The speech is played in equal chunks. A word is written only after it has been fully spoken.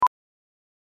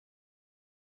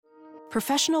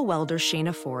Professional welder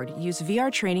Shayna Ford used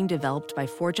VR training developed by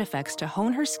ForgeFX to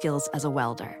hone her skills as a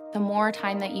welder. The more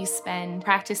time that you spend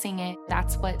practicing it,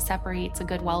 that's what separates a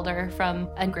good welder from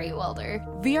a great welder.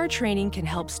 VR training can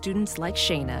help students like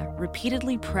Shayna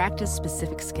repeatedly practice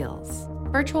specific skills.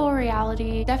 Virtual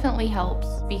reality definitely helps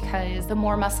because the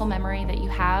more muscle memory that you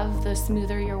have, the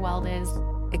smoother your weld is.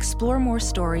 Explore more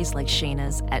stories like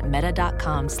Shayna's at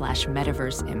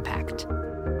meta.com/metaverseimpact.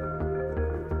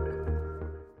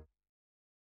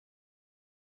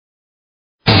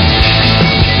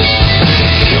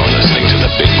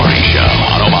 Big Party Show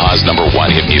on Omaha's #1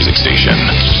 hit music station.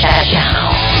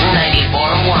 Channel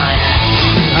 94.1.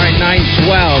 All right,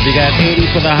 9:12. You got 80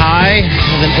 for the high,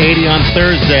 and then 80 on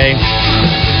Thursday.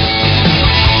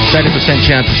 70%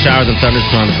 chance of showers and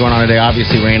thunderstorms going on today.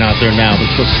 Obviously, rain out there now, but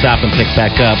it's supposed to stop and pick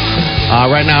back up.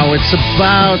 Right now, it's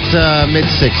about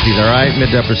mid-60s, all right? Mid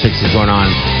to upper 60s going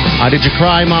on. Did you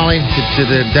cry, Molly? Did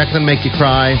Declan make you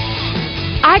cry?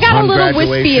 I got a little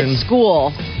wispy at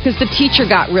school because the teacher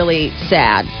got really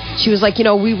sad. She was like,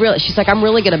 she's like, I'm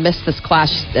really going to miss this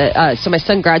class. So my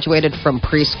son graduated from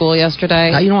preschool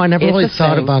yesterday. I never really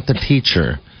thought about the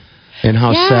teacher and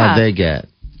how sad they get.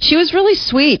 She was really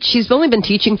sweet. She's only been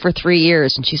teaching for 3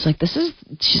 years, and she's like, this is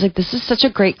such a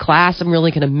great class. I'm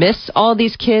really going to miss all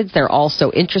these kids. They're all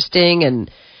so interesting, and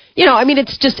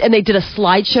it's just, and they did a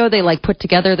slideshow. They put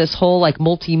together this whole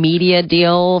multimedia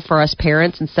deal for us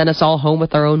parents and sent us all home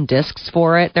with our own discs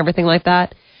for it and everything like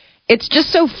that. It's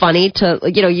just so funny to,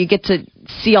 you get to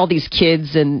see all these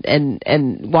kids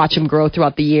and watch them grow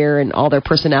throughout the year and all their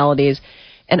personalities.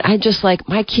 And I just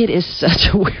my kid is such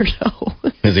a weirdo.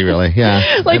 Is he really?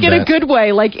 Yeah. In a good way.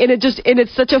 And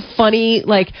it's such a funny,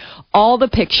 all the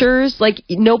pictures,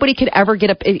 nobody could ever get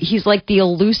up. He's the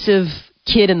elusive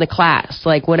kid in the class.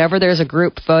 Whenever there's a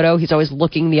group photo, he's always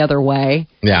looking the other way.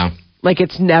 Yeah.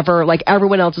 It's never,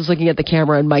 everyone else is looking at the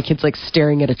camera and my kid's,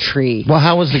 staring at a tree. Well,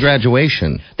 how was the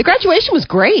graduation? The graduation was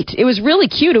great. It was really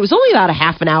cute. It was only about a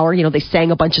half an hour. They sang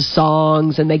a bunch of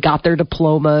songs and they got their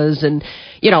diplomas and,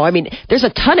 there's a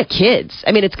ton of kids.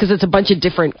 It's because it's a bunch of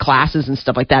different classes and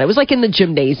stuff like that. It was in the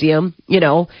gymnasium,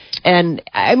 and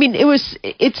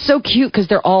it's so cute because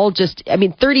they're all just,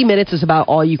 30 minutes is about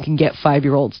all you can get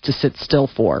 5-year-olds to sit still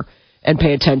for and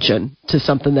pay attention to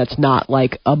something that's not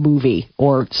a movie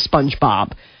or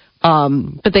SpongeBob.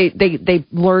 But they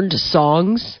learned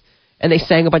songs and they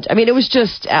sang a bunch. It was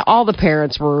just, all the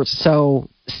parents were so,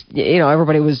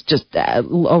 everybody was just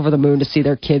over the moon to see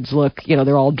their kids look,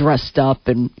 they're all dressed up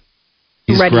and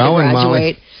ready to graduate.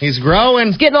 Molly. He's growing.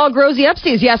 He's getting all grosy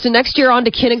upsies. Yeah, so next year on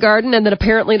to kindergarten, and then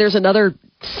apparently there's another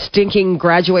stinking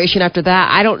graduation after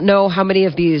that. I don't know how many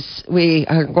of these we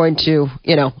are going to,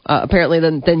 apparently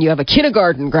then you have a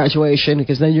kindergarten graduation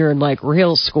because then you're in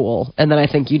real school. And then I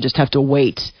think you just have to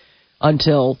wait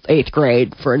until 8th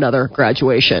grade for another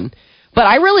graduation. But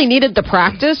I really needed the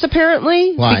practice,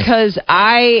 apparently. Why? Because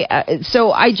I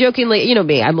jokingly,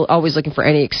 me, I'm always looking for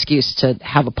any excuse to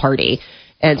have a party.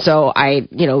 And so I,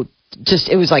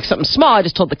 it was something small. I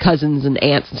just told the cousins and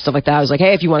aunts and stuff like that. I was like,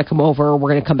 hey, if you want to come over,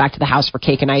 we're going to come back to the house for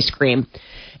cake and ice cream.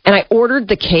 And I ordered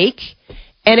the cake,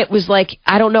 and it was I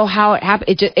don't know how it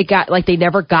happened. It got they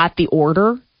never got the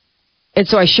order. And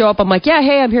so I show up, I'm like, yeah,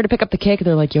 hey, I'm here to pick up the cake. And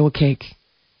they're like, yo, what cake?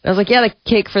 And I was like, yeah, the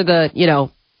cake for the,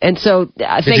 And so,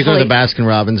 did you go to the Baskin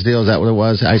Robbins deal? Is that what it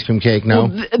was? Ice cream cake? No.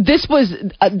 Well, this was.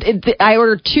 I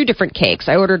ordered 2 different cakes.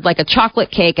 I ordered a chocolate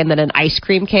cake and then an ice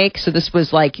cream cake. So this was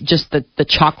just the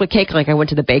chocolate cake. I went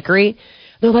to the bakery.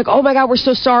 They're like, oh my God, we're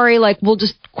so sorry. We'll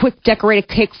just quick decorate a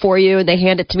cake for you. And they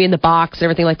hand it to me in the box and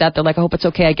everything like that. They're like, I hope it's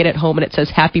okay. I get it home and it says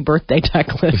happy birthday,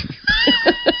 Declan.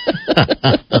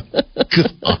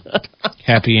 God.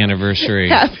 Happy anniversary.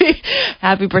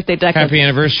 Happy birthday, Declan. Happy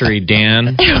anniversary,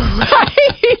 Dan. Right.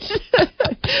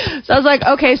 So I was like,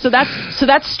 okay, so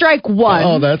that's strike 1.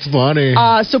 Oh, that's funny.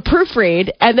 So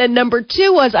proofread, and then number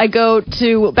 2 was I go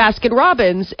to Baskin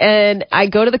Robbins and I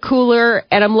go to the cooler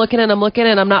and I'm looking and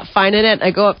I'm not finding it.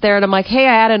 I go up there and I'm like, hey,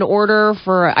 I had an order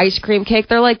for an ice cream cake.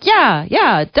 They're like,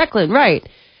 yeah, Declan, right.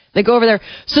 They go over there.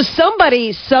 So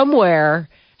somebody somewhere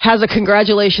has a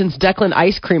congratulations Declan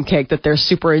ice cream cake that they're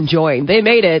super enjoying. They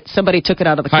made it. Somebody took it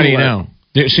out of the cooler. How do you know?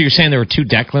 So you're saying there were 2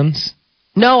 Declans?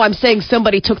 No, I'm saying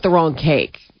somebody took the wrong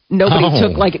cake. Nobody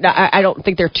took, I don't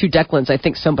think there are 2 Declans. I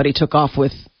think somebody took off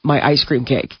with my ice cream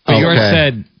cake. But yours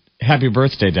said, happy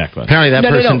birthday, Declan. Apparently that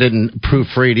person didn't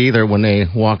proofread either when they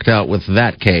walked out with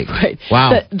that cake. Right.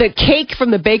 Wow. The cake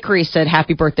from the bakery said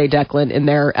happy birthday, Declan, in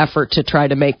their effort to try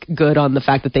to make good on the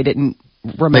fact that they didn't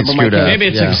remember my cake. Maybe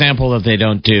it's an example that they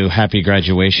don't do happy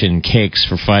graduation cakes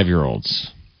for 5-year-olds.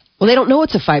 Well, they don't know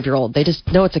it's a 5-year-old. They just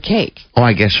know it's a cake. Oh,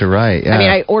 I guess you're right. Yeah. I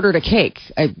mean, I ordered a cake.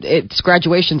 It's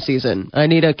graduation season. I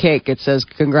need a cake. It says,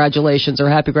 congratulations or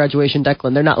happy graduation,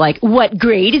 Declan. They're not like, what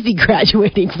grade is he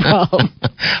graduating from?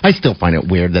 I still find it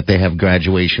weird that they have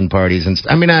graduation parties.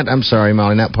 I mean, I'm sorry,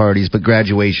 Molly, not parties, but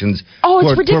graduations. Oh,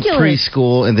 it's for ridiculous.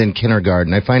 preschool and then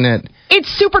kindergarten. I find that... It's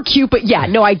super cute, but yeah,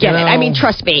 no, I get it. I mean,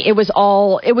 trust me, it was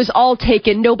all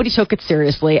taken. Nobody took it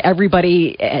seriously.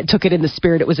 Everybody took it in the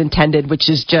spirit it was intended, which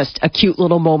is just a cute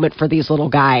little moment for these little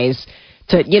guys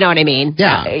to, you know what I mean?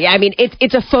 Yeah. I mean,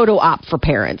 it's a photo op for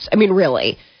parents. I mean,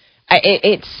 really.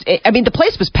 I mean, the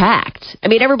place was packed. I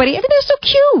mean, they're so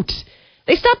cute.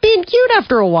 They stopped being cute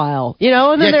after a while, you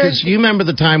know? And then because you remember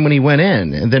the time when he went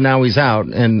in, and then now he's out,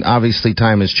 and obviously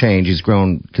time has changed. He's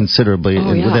grown considerably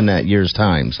within that year's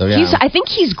time. So yeah, I think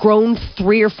he's grown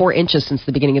 3 or 4 inches since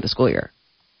the beginning of the school year.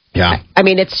 Yeah, I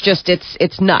mean,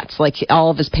 it's nuts. Like all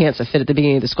of his pants that fit at the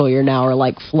beginning of the school year now are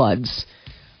like floods.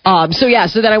 So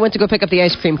then I went to go pick up the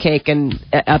ice cream cake, and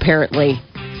apparently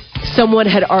someone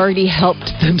had already helped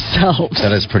themselves.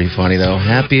 That is pretty funny, though.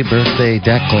 Happy birthday,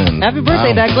 Declan. Happy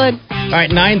birthday, Declan. All right,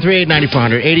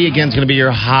 938-9400. 80 again is going to be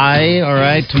your high, all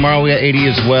right? Tomorrow we got 80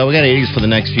 as well. We got 80s for the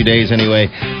next few days anyway.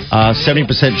 70%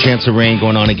 chance of rain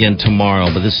going on again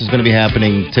tomorrow. But this is going to be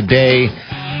happening today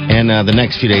and the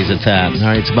next few days at that. All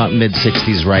right, it's about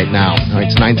mid-60s right now. All right,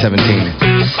 it's 9:17.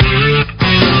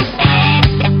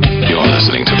 You're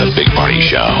listening to The Big Party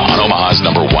Show on Omaha's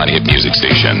 #1 hit music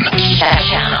station.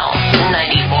 Channel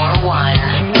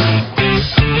 94.1.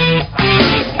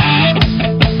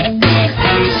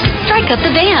 Strike up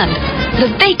the band. The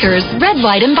Bakers Red,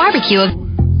 White, and Barbecue.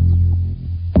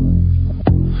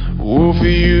 Oh, for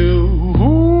you,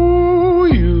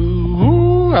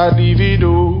 I'd even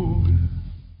know.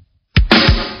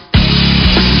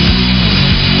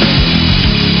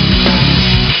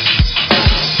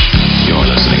 You're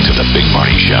listening to The Big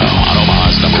Party Show on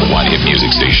Omaha's #1 hit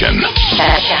music station.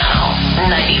 Channel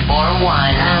 94.1.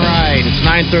 All right, it's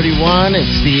 9:31.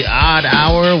 It's the odd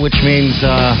hour, which means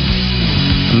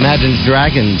Imagine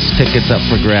Dragons tickets up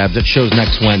for grabs. It shows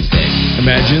next Wednesday.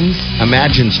 Imagines?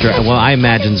 Well, I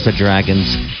imagines the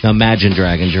Dragons. Imagine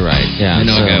Dragons, you're right. Yeah, I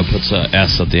know a guy who puts a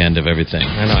S at the end of everything.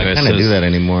 I know, I kind of do that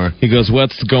anymore. He goes,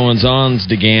 what's goings-ons,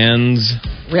 DeGans?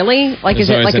 Really? Like, is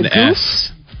it like a goof?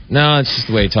 S. No, it's just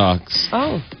the way he talks.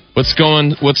 Oh. What's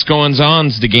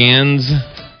goings-ons, DeGans?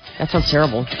 That sounds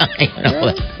terrible. I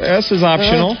know. S is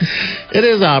optional. It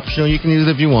is optional. You can use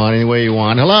it if you want, any way you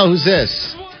want. Hello, who's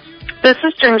this? This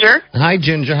is Ginger. Hi,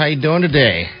 Ginger. How you doing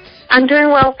today? I'm doing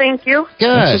well, thank you. Good.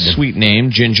 That's a sweet name,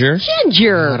 Ginger.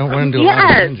 Ginger. I don't want to do a lot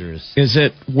of Gingers. Is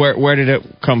it, where did it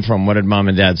come from? What did Mom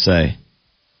and Dad say?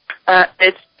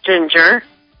 It's Ginger.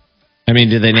 I mean,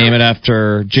 did they name it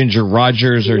after Ginger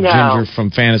Rogers or No. Ginger from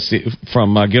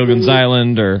Gilligan's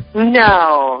Island or?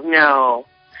 No.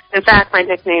 In fact, my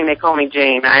nickname, they call me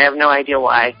Jane. I have no idea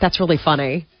why. That's really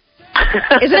funny.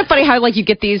 Isn't it funny how, like, you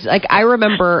get these, like, I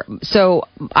remember, so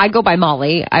I go by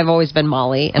Molly. I've always been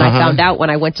Molly, and I found out when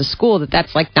I went to school that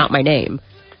that's, like, not my name.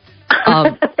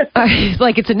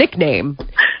 Like, it's a nickname.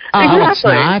 Oh, it's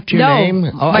not your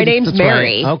name? Oh, my name's that's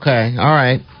Mary. Right. Okay, all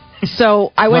right.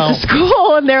 So I went to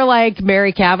school, and they're like,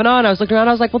 Mary Kavanaugh, and I was looking around,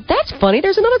 I was like, well, that's funny.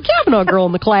 There's another Kavanaugh girl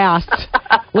in the class.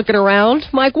 Looking around,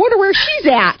 I'm like, wonder where she's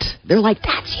at. They're like,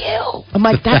 that's you. I'm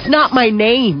like, that's not my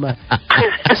name.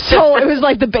 So it was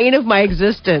like the bane of my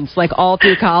existence, like all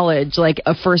through college, like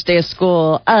a first day of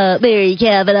school. Mary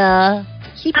Kavanaugh,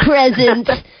 she present.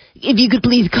 If you could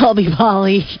please call me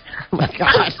Molly. Oh, my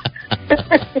God.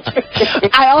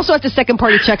 I also have to second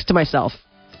party checks to myself.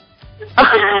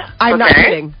 I'm not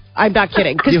kidding. I'm not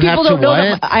kidding. Because people don't know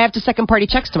that I have to second party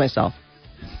checks to myself.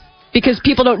 Because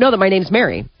people don't know that my name's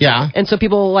Mary. Yeah. And so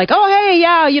people are like, oh, hey,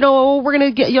 yeah, we're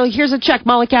going to get, here's a check,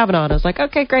 Molly Kavanaugh. And I was like,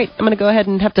 okay, great. I'm going to go ahead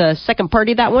and have to second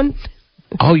party that one.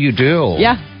 Oh, you do?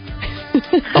 Yeah.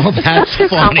 Oh, that's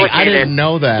funny. I didn't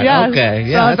know that. Yeah. Okay.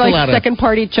 Yeah, so I that's was a like, lot of... second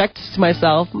party checks to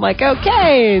myself. I'm like,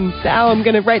 okay, and now I'm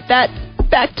going to write that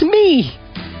back to me.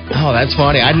 Oh, that's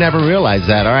funny. I never realized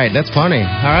that. All right, that's funny. All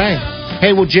right.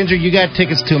 Hey, well, Ginger, you got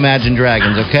tickets to Imagine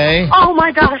Dragons, okay? Oh,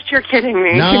 my gosh, you're kidding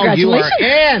me. No, you are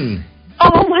in.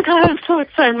 Oh, my God, I'm so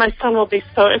excited. My son will be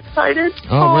so excited.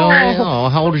 Oh, really? Oh,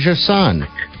 how old is your son?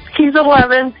 He's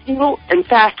 11. In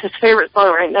fact, his favorite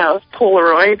song right now is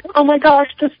Polaroid. Oh, my gosh,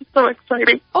 this is so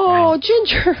exciting. Oh,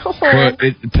 Ginger. Oh. Well,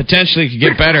 it potentially could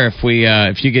get better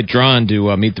if you get drawn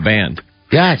to meet the band.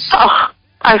 Yes. Oh,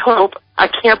 I hope. I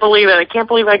can't believe it. I can't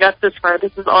believe I got this far.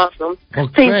 This is awesome.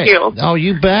 Well, Thank great. you. Oh,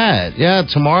 you bet. Yeah,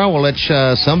 tomorrow we'll let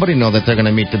somebody know that they're going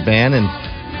to meet the band, and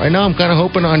Right now, I'm kind of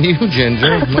hoping on you,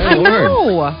 Ginger. My word.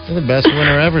 You're the best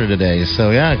winner ever today.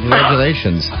 So, yeah,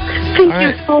 congratulations.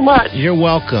 Thank you so much. You're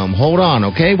welcome. Hold on,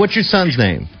 okay? What's your son's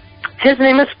name? His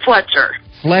name is Fletcher.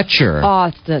 Fletcher.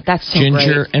 Oh, that's so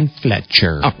Ginger great. and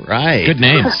Fletcher. All right. Good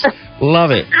names.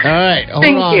 Love it. All right. Hold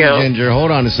Thank on, you. Ginger.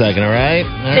 Hold on a second, all right?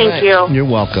 Thank you. You're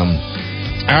welcome.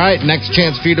 All right, next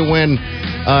chance for you to win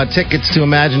tickets to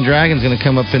Imagine Dragons going to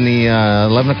come up in the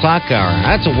 11 o'clock hour.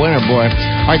 That's a winner, boy.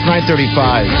 All right, it's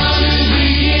 9:35.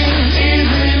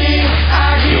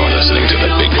 You're listening to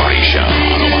The Big Party Show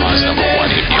on Omaha's #1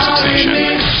 hit music station.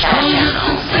 Channel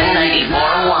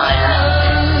 94.1.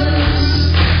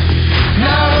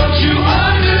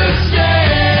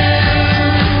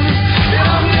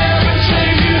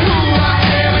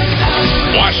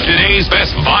 Watch today's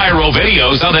best viral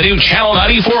videos on the new Channel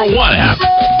 94.1 app.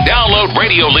 Download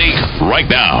Radio League right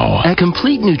now. At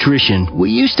Complete Nutrition,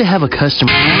 we used to have a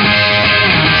customer.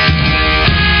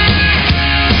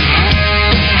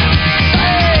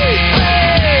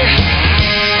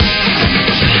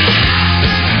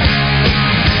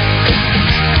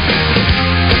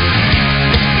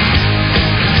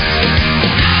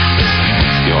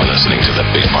 You're listening to The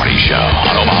Big Party Show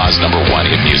on Omaha's #1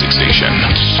 hit music station.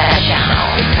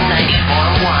 Channel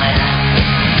 94.1.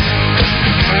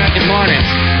 Good morning.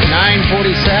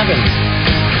 9:47.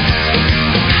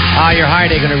 Your high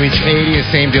day going to reach 80. The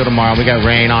same deal tomorrow. We got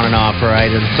rain on and off, all right?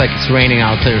 It looks like it's raining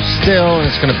out there still, and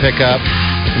it's going to pick up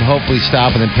and hopefully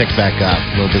stop and then pick back up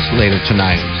a little bit later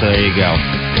tonight. So there you go.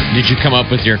 Did you come up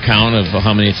with your count of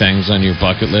how many things on your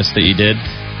bucket list that you did?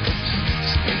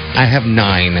 I have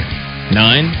 9.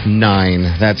 9?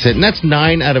 9. That's it. And that's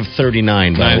 9 out of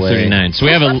 39, by the way. 39. So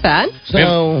we have Not bad. we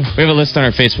have a list on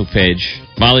our Facebook page.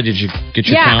 Molly, did you get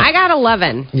your Yeah, count? I got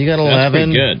 11. You got That's 11?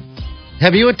 pretty good.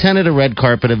 Have you attended a red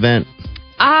carpet event?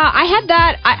 I had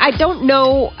that. I don't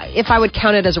know if I would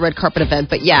count it as a red carpet event,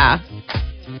 but yeah.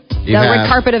 You The red have?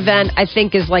 carpet event, I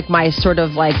think, is like my sort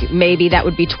of like, maybe that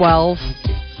would be 12.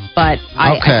 But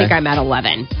I Okay. think I'm at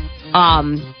 11.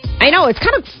 I know, it's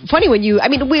kind of funny when we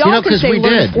all can 'cause say we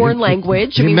learn did. a foreign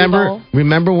language. I mean,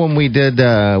 Remember when we did,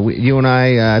 you and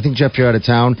I think, Jeff, you're out of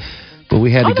town, but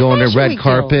we had to the go on the Fashion red Week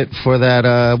carpet for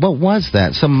that, what was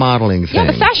that? Some modeling thing.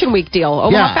 Yeah, the Fashion Week deal.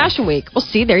 Omaha Yeah. Fashion Week. Well,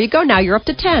 see, there you go. Now you're up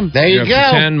to 10. There you You're go.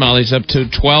 up to 10. Molly's up to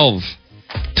 12.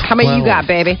 How many you 12. got,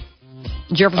 baby?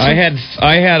 Jefferson?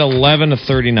 I had 11 of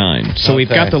 39. So we've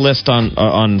Okay. got the list on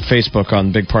Facebook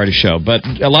on Big Party Show. But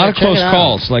a lot of check close it out.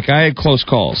 calls. Like I had close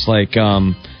calls. Like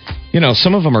some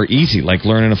of them are easy, like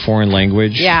learning a foreign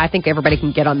language. Yeah, I think everybody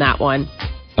can get on that one.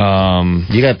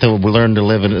 You got to learn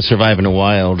to survive in the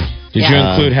wild. Did you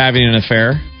include having an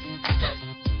affair?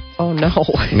 Oh, no.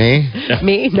 Me?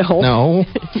 Me? No. No.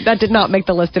 That did not make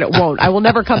the list, and it won't. I will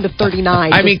never come to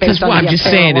 39. I mean, because I'm just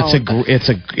saying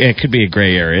it could be a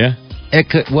gray area. It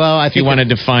could. Well, I If you think. want to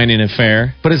define an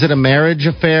affair. But is it a marriage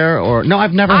affair or no?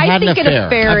 I've never I had think an an affair.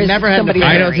 affair I've is never had an somebody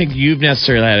affair. I don't think you've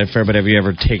necessarily had an affair, but have you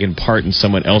ever taken part in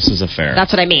someone else's affair?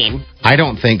 That's what I mean. I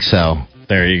don't think so.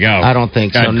 There you go. I don't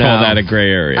think so. I'd No. call that a gray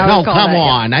area. I No, would call come that, yeah.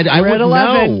 on. I We're at wouldn't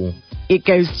 11. know. It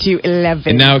goes to 11.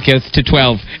 And now it gets to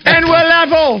 12. And we're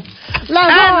level!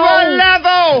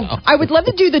 Level! I would love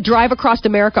to do the drive across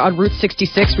America on Route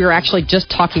 66. We were actually just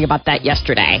talking about that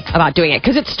yesterday, about doing it.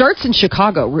 Because it starts in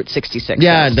Chicago, Route 66.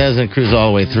 Yeah, it doesn't cruise all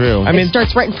the way through. It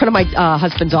starts right in front of my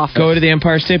husband's office. Go to the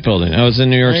Empire State Building. I was in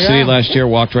New York There you City go. last year,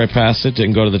 walked right past it,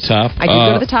 didn't go to the top. I did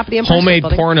go to the top of the Empire State Homemade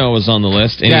Building. porno was on the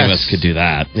list. Any of Yes. us could do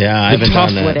that. Yeah, I haven't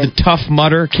done that. The Tough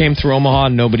Mudder came through Omaha,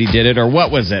 nobody did it. Or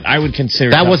what was it? I would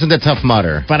consider That wasn't the Tough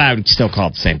Mudder. But I would still call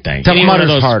it the same thing. Tough Any one of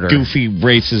Mudder's those harder. goofy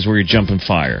races where you're jumping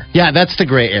fire. Yeah, that's the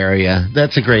gray area.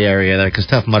 That's a gray area there because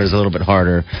Tough Mudder's a little bit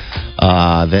harder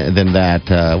than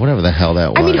that. Whatever the hell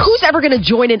that was. I mean, who's ever going to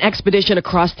join an expedition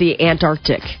across the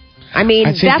Antarctic? I mean,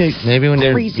 I think that's maybe when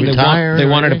they're crazy. retired. They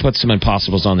wanted to put some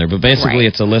impossibles on there, but basically Right.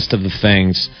 it's a list of the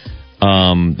things,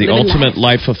 the Living ultimate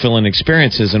life-fulfilling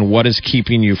experiences and what is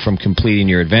keeping you from completing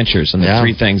your adventures. And the Yeah.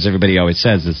 three things everybody always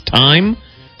says is time,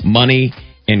 money,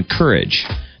 and courage.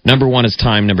 Number 1 is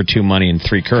time, number 2, money, and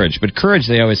 3, courage. But courage,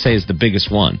 they always say, is the biggest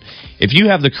one. If you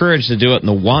have the courage to do it and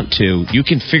the want to, you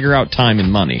can figure out time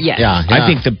and money. Yes. Yeah, I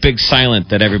think the big silent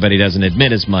that everybody doesn't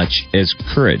admit as much is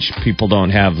courage. People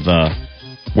don't have the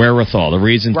wherewithal, the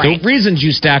reasons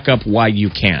you stack up why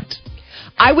you can't.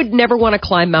 I would never want to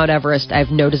climb Mount Everest. I have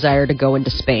no desire to go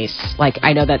into space. Like,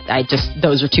 I know that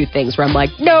those are two things where I'm like,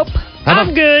 nope,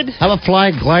 I'm good. Have a fly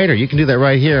glider. You can do that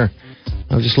right here.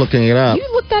 I was just looking it up. You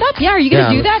looked that up? Yeah, are you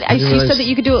going to do that? I didn't You realize- said that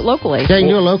you could do it locally. Yeah, you can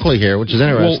do it locally here, which is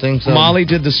interesting. Well, Molly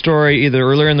did the story either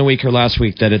earlier in the week or last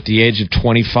week that at the age of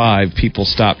 25, people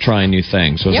stop trying new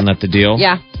things. Wasn't that the deal?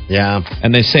 Yeah. Yeah.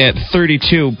 And they say at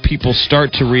 32, people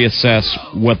start to reassess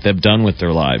what they've done with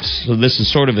their lives. So this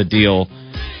is sort of a deal,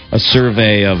 a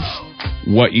survey of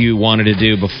what you wanted to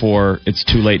do before it's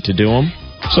too late to do them.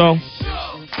 So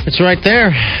it's right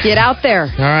there. Get out there.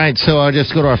 All right, so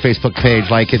just go to our Facebook page,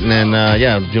 like it, and then,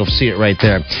 you'll see it right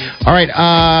there. All right,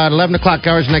 11 o'clock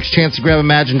hours, next chance to grab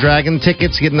Imagine Dragon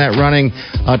tickets, getting that running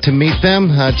to meet them.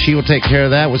 Chi will take care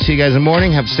of that. We'll see you guys in the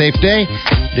morning. Have a safe day.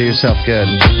 Do yourself good.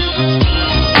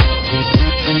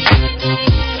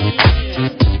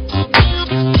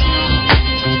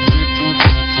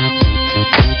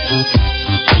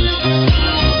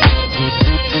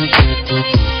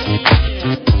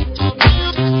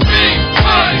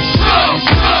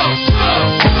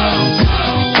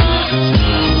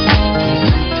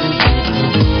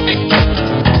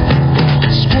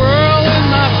 Squirrel in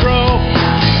my fro,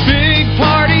 big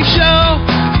party show.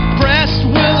 Breast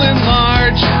will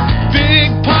enlarge,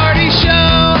 big party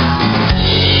show.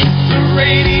 The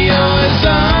radio is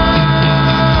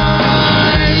on.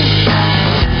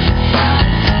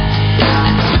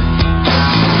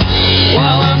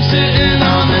 While I'm sitting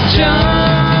on the john.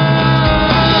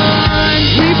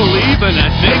 We believe in a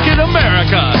naked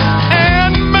America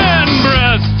and man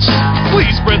breasts.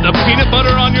 Please spread the peanut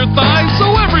butter on your thighs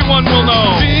so everyone will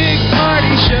know. Big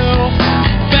party show.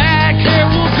 Back hair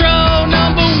will grow.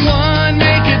 Number one,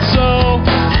 make it so.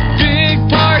 Big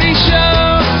party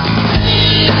show.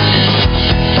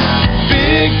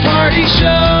 Big party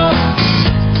show.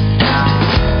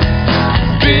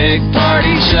 Big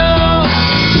party show.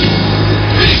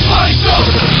 Big party show.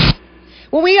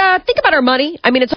 When we think about our money, I mean, it's